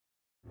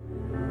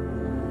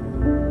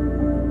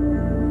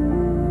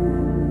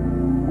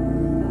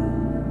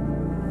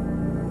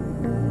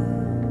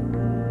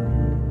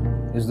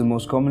is the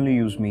most commonly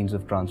used means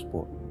of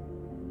transport.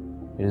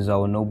 It is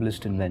our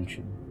noblest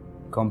invention,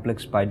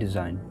 complex by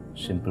design,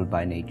 simple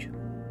by nature.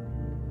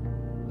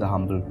 The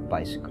humble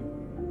bicycle.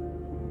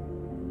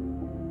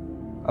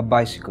 A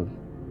bicycle,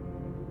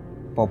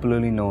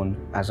 popularly known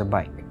as a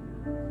bike,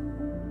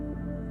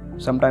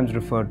 sometimes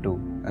referred to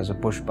as a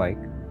push bike,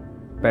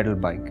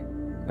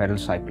 pedal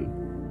cycle,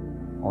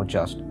 or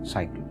just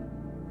cycle.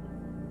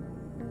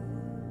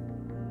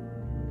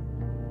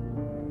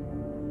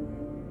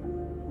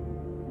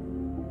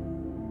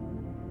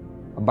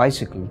 A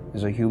bicycle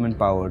is a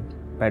human-powered,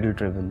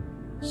 pedal-driven,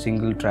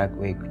 single-track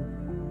vehicle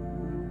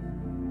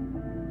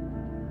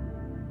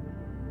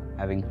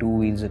having two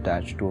wheels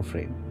attached to a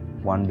frame,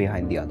 one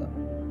behind the other,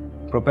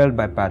 propelled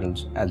by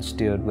paddles and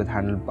steered with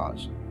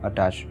handlebars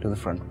attached to the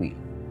front wheel.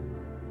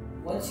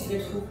 Once you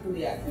get hooked to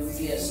the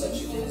activity as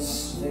such, it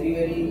is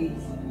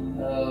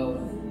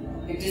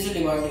it is a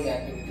demanding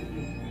activity.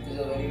 It is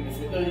a very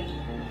difficult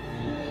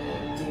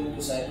thing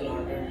to cycle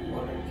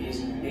 100 k's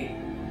in a day,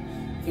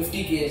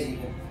 50 k's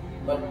even.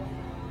 But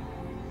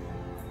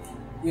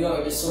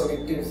it is so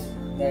addictive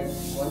that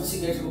once you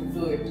get hooked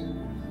to it,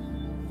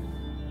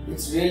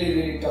 it's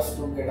really tough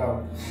to get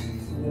out.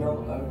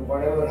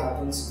 Whatever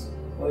happens,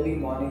 early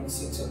morning,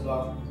 6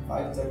 o'clock,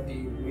 5:30,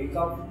 you wake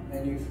up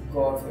and you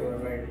go out for your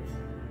ride.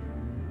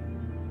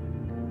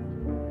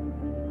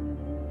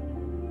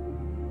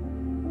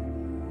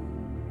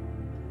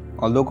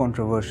 Although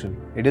controversial,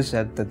 it is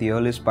said that the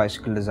earliest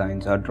bicycle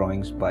designs are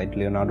drawings by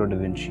Leonardo da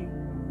Vinci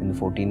in the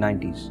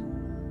 1490s.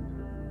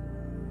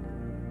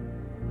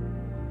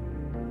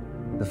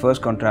 The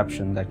first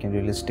contraption that can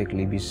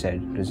realistically be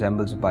said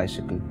resembles a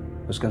bicycle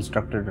was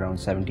constructed around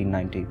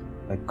 1790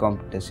 by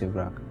Comte de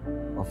Sèvres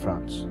of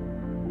France.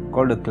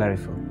 Called a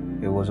clarifer,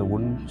 it was a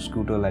wooden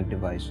scooter-like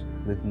device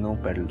with no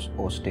pedals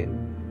or steering.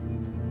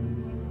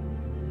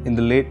 In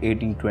the late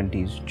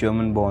 1820s,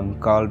 German-born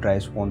Karl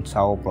Dries von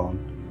Sauerborn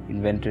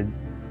invented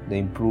the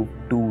improved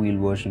two-wheel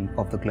version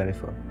of the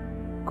clarifer,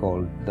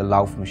 called the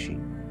Lauf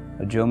machine,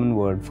 a German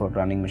word for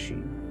running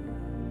machine.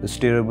 The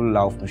steerable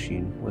Lauf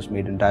machine was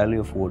made entirely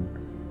of wood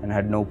and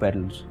had no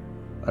pedals.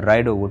 A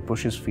rider would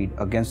push his feet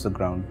against the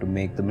ground to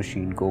make the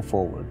machine go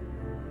forward.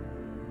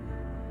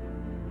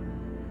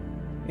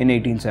 In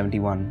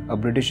 1871, a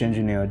British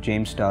engineer,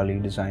 James Starley,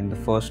 designed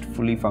the first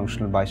fully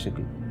functional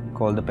bicycle,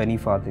 called the penny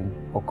farthing,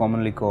 or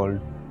commonly called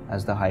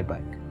as the high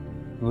bike.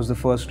 It was the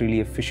first really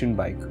efficient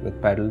bike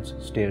with pedals,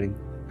 steering,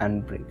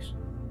 and brakes.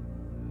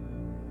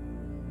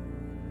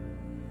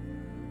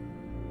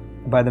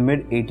 By the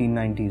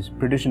mid-1890s,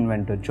 British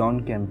inventor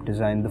John Kemp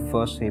designed the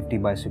first safety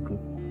bicycle,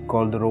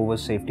 called the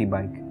Rover's Safety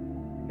Bike.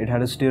 It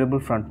had a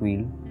steerable front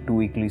wheel,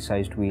 two equally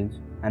sized wheels,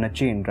 and a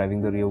chain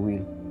driving the rear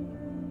wheel.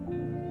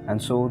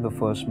 And so the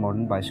first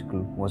modern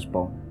bicycle was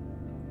born.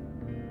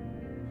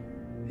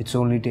 It's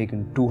only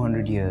taken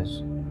 200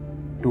 years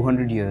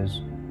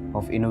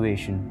of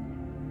innovation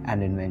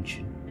and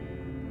invention.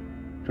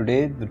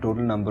 Today, the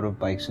total number of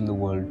bikes in the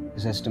world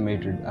is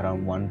estimated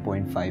around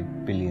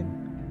 1.5 billion,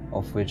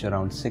 of which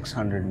around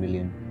 600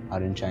 million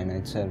are in China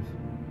itself.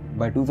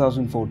 By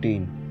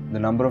 2014, the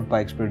number of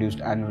bikes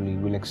produced annually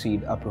will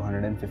exceed up to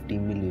 150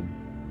 million.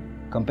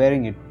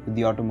 Comparing it with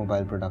the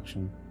automobile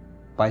production,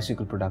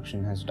 bicycle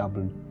production has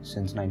doubled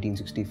since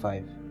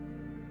 1965.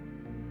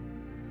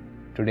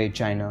 Today,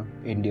 China,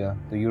 India,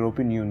 the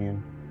European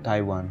Union,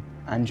 Taiwan,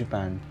 and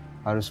Japan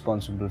are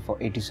responsible for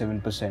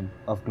 87%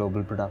 of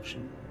global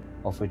production,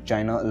 of which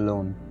China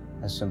alone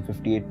has some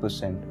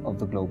 58% of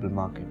the global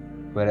market,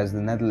 whereas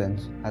the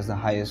Netherlands has the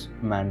highest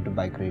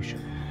man-to-bike ratio.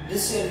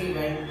 This year we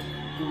went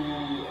to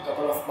a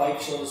couple of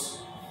bike shows.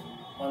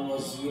 One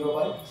was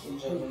Eurobike in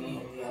Germany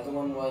and the other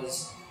one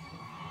was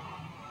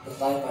the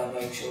Taipei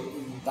bike show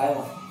in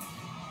Taiwan.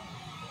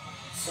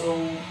 So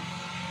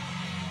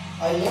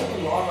I learned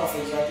a lot of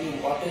exactly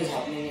what is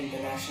happening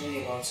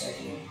internationally about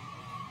cycling.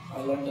 I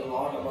learned a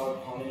lot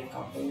about how many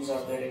companies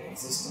are there in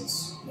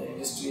existence. The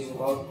industry is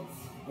about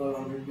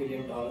 $1,200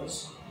 billion.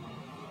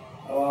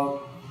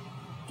 About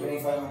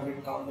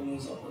 2,500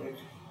 companies operate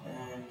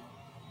and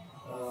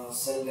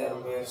sell their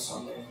wares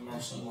on the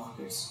international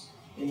markets.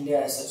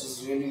 India as such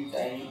is really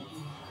tiny.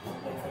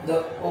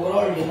 The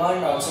overall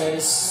demand outside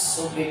is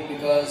so big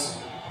because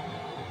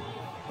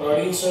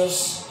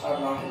producers are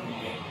not in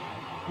India.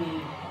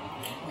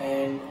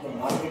 And the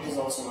market is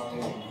also not in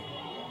India.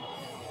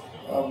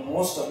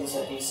 Most of the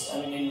cyclists,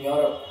 in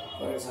Europe,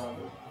 for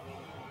example,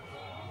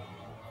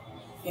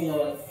 in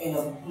a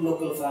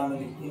local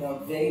family, in a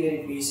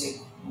very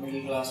basic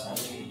middle class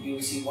family, you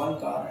will see one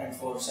car and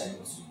 4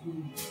 cycles.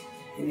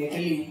 In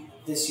Italy,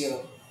 this year,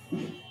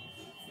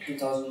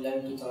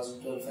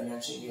 2011-2012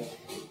 financial year,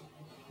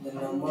 the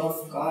number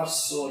of cars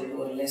sold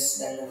were less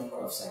than the number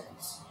of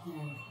cycles.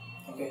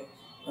 Okay.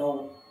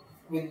 Now,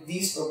 with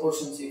these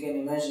proportions, you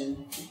can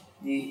imagine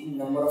the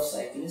number of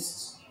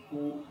cyclists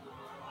who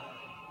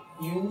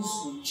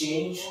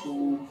change,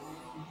 who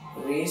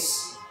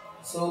race.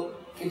 So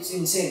it's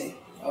insane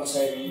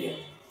outside India.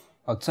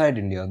 Outside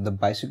India, the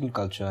bicycle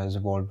culture has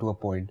evolved to a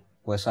point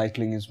where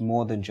cycling is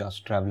more than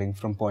just traveling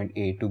from point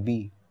A to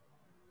B.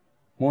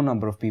 more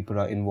number of people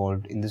are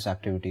involved in this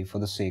activity for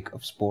the sake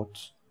of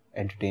sports,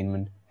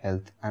 entertainment,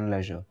 health and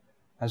leisure,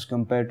 as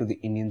compared to the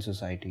Indian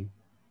society,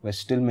 where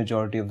still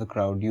majority of the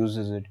crowd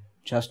uses it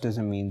just as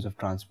a means of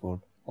transport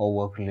or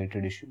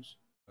work-related issues.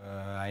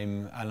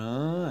 I'm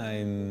Alain,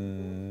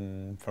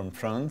 I'm from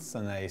France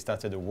and I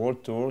started a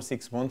world tour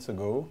 6 months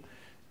ago.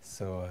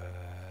 So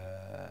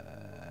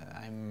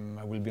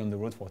I will be on the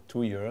road for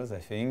 2 years, I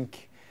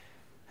think.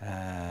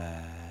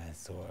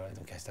 So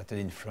I started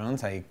in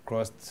France. I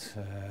crossed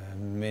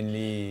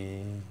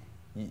mainly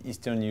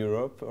Eastern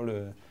Europe,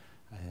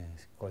 I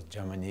crossed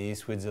Germany,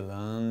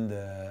 Switzerland,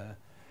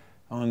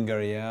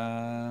 Hungary,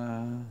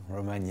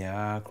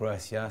 Romania,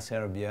 Croatia,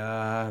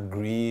 Serbia,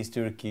 Greece,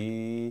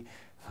 Turkey,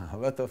 a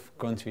lot of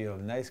countries,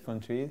 nice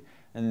countries.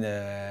 And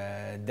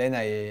then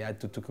I had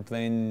to take a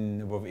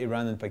plane above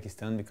Iran and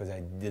Pakistan because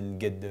I didn't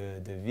get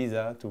the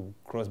visa to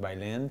cross by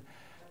land.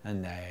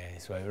 And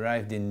so I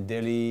arrived in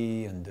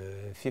Delhi on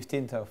the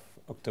 15th of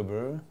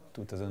October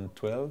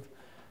 2012.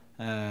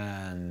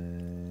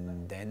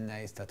 And then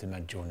I started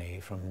my journey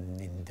from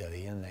in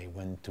Delhi and I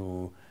went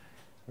to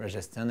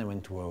Rajasthan. I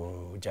went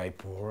to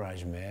Jaipur,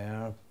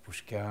 Ajmer,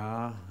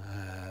 Pushkar,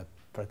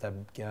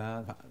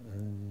 Pratapgarh,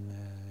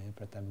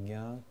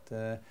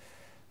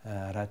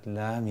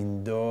 Ratlam,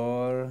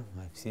 Indore.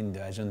 I've seen the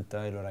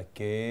Ajanta Ellora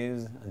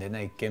caves, and then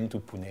I came to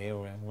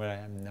Pune, where I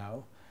am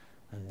now,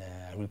 and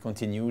I will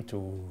continue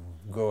to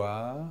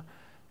Goa.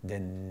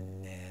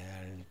 Then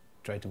I'll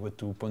try to go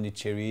to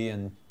Pondicherry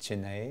and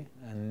Chennai,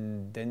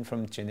 and then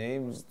from Chennai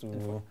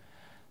to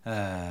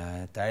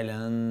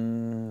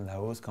Thailand,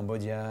 Laos,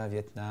 Cambodia,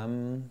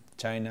 Vietnam,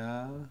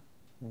 China,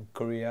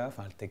 Korea.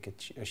 I'll take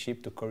a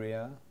ship to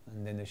Korea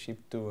and then a ship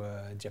to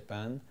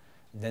Japan.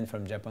 Then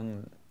from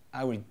Japan,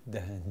 I will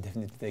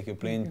definitely take a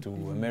plane to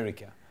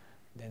America.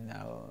 Then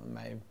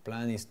my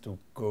plan is to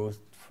go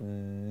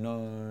from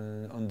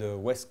on the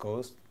west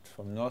coast,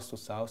 from north to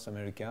South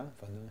America.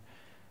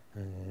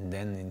 And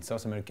then in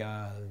South America,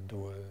 I'll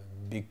do a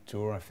big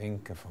tour, I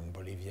think, from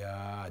Bolivia,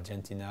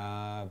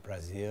 Argentina,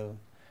 Brazil.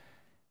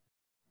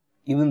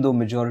 Even though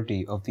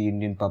majority of the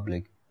Indian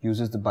public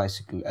uses the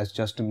bicycle as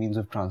just a means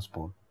of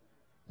transport,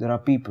 there are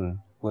people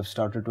who have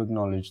started to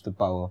acknowledge the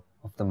power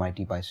of the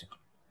mighty bicycle.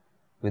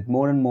 With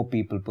more and more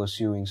people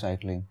pursuing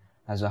cycling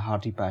as a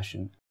hearty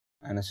passion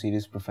and a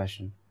serious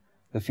profession,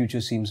 the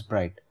future seems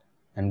bright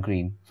and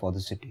green for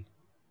the city.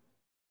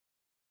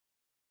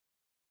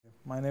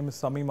 My name is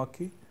Sami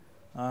Makki.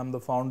 I am the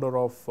founder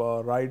of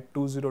Ride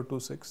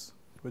 2026,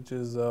 which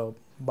is a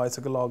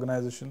bicycle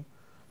organization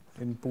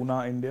in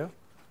Pune, India.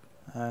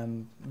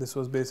 And this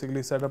was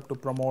basically set up to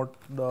promote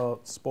the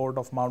sport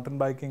of mountain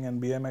biking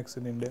and BMX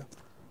in India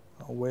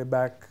way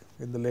back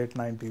in the late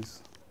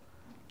 90s.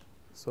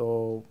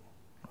 So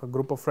a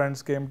group of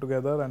friends came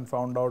together and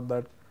found out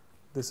that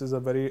this is a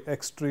very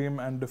extreme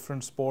and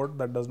different sport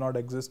that does not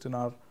exist in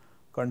our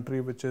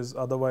country, which is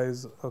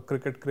otherwise a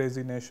cricket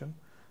crazy nation.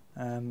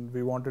 And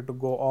we wanted to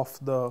go off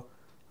the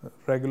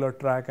regular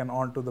track and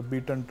onto the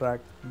beaten track,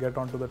 get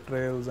onto the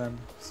trails and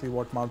see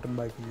what mountain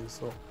biking is.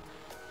 So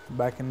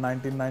back in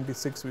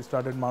 1996, we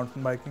started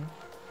mountain biking.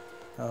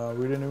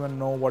 We didn't even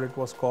know what it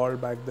was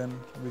called back then.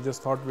 We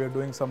just thought we were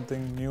doing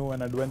something new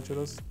and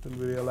adventurous till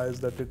we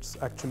realized that it's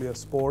actually a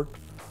sport,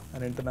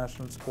 an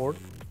international sport.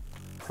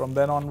 From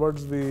then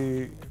onwards,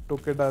 we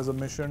took it as a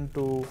mission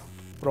to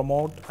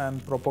promote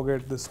and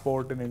propagate this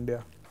sport in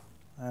India.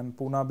 And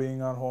Pune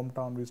being our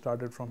hometown, we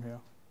started from here.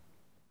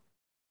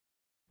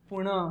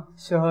 Pune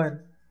शहर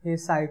हे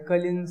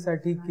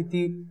सायकलिंगसाठी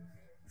किती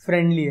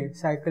friendly आहे,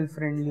 cycle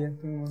friendly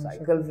आहे?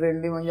 Cycle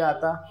friendly म्हणजे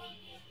आता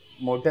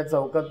मोठ्या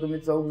चौकात तुम्ही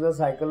चौक जर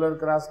सायकलवर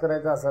क्रॉस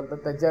करायचा असाल तर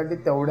त्याच्यासाठी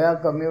तेवढ्या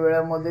कमी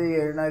वेळामध्ये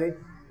येणारी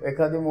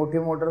एखादी मोठी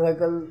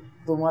मोटरसायकल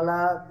तुम्हाला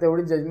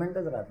तेवढी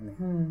जजमेंटच राहत नाही.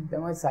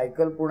 त्यामुळे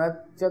सायकल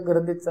पुण्याच्या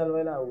गर्दीत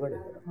चालवायला अवघड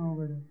आहे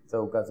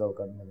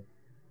चौकांमध्ये.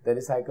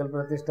 तरी सायकल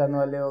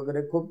प्रतिष्ठानवाले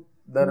वगैरे खूप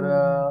दर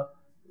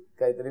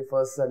काहीतरी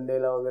फर्स्ट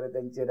संडेला वगैरे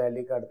त्यांची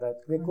रॅली काढतात,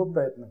 ते खूप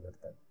प्रयत्न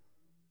करतात.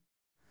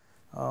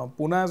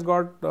 Pune has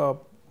got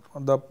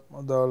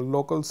the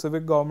local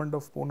civic government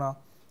of Pune.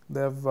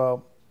 They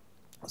have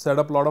set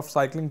up a lot of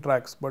cycling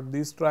tracks, but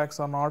these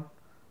tracks are not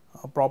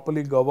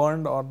properly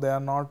governed or they are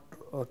not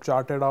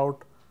charted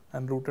out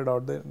and routed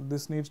out.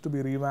 This needs to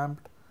be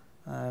revamped,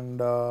 and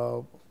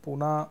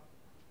Pune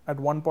at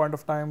one point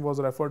of time was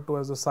referred to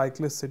as a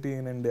cyclist city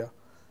in India,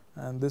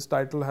 and this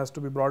title has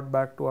to be brought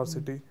back to our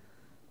city.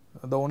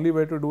 The only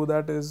way to do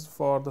that is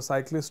for the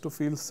cyclists to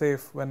feel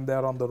safe when they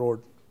are on the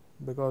road,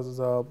 because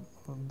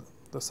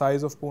the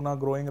size of Pune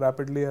growing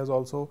rapidly has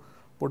also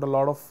put a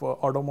lot of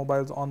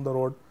automobiles on the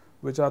road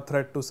which are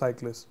threat to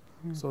cyclists.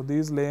 So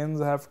these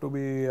lanes have to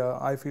be,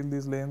 I feel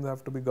these lanes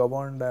have to be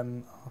governed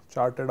and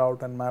charted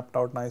out and mapped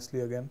out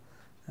nicely again,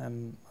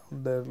 and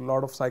a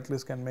lot of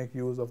cyclists can make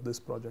use of this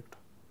project.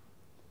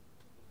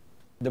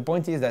 The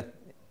point is that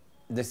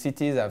the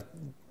cities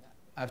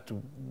have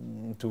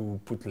to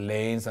put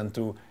lanes and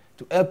to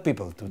help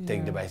people to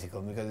take the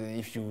bicycle, because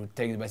if you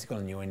take the bicycle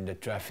and you're in the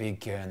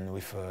traffic and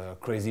with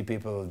crazy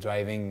people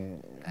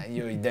driving,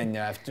 you then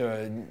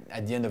after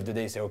at the end of the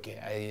day say,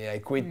 okay, I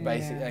quit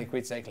I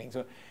quit cycling.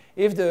 So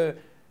if the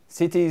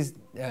cities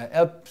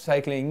help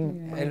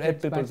cycling,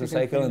 help people to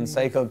cycle and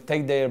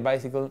take their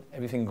bicycle,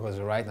 everything goes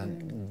right,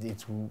 and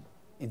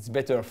it's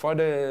better for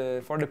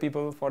the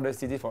people, for the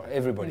city, for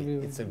everybody.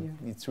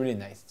 It's really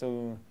nice.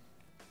 So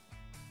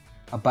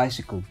a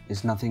bicycle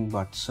is nothing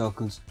but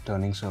circles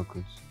turning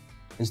circles.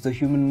 It's the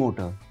human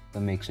motor that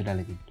makes it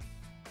elegant.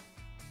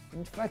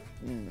 In fact,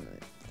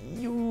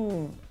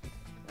 you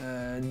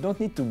don't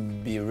need to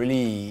be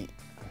really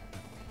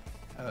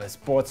a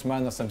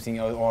sportsman or something,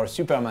 or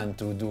Superman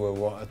to do a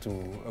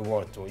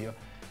world tour.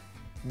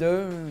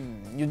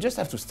 You just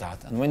have to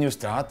start, and when you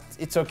start,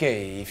 it's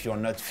okay if you're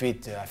not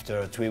fit.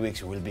 After 3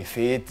 weeks, you will be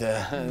fit.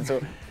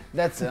 So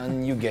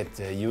and you get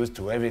used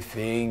to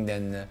everything.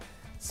 Then,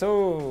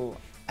 so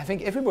I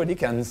think everybody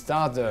can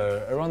start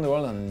around the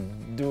world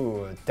and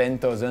do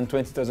 10,000,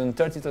 20,000,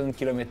 30,000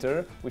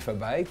 kilometers with a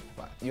bike.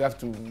 But you have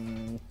to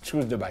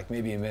choose the bike,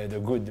 maybe the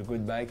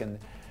good bike and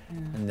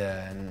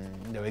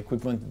the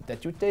equipment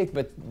that you take.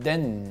 But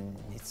then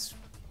it's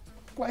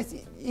quite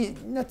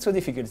not so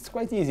difficult. It's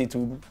quite easy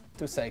to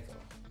cycle.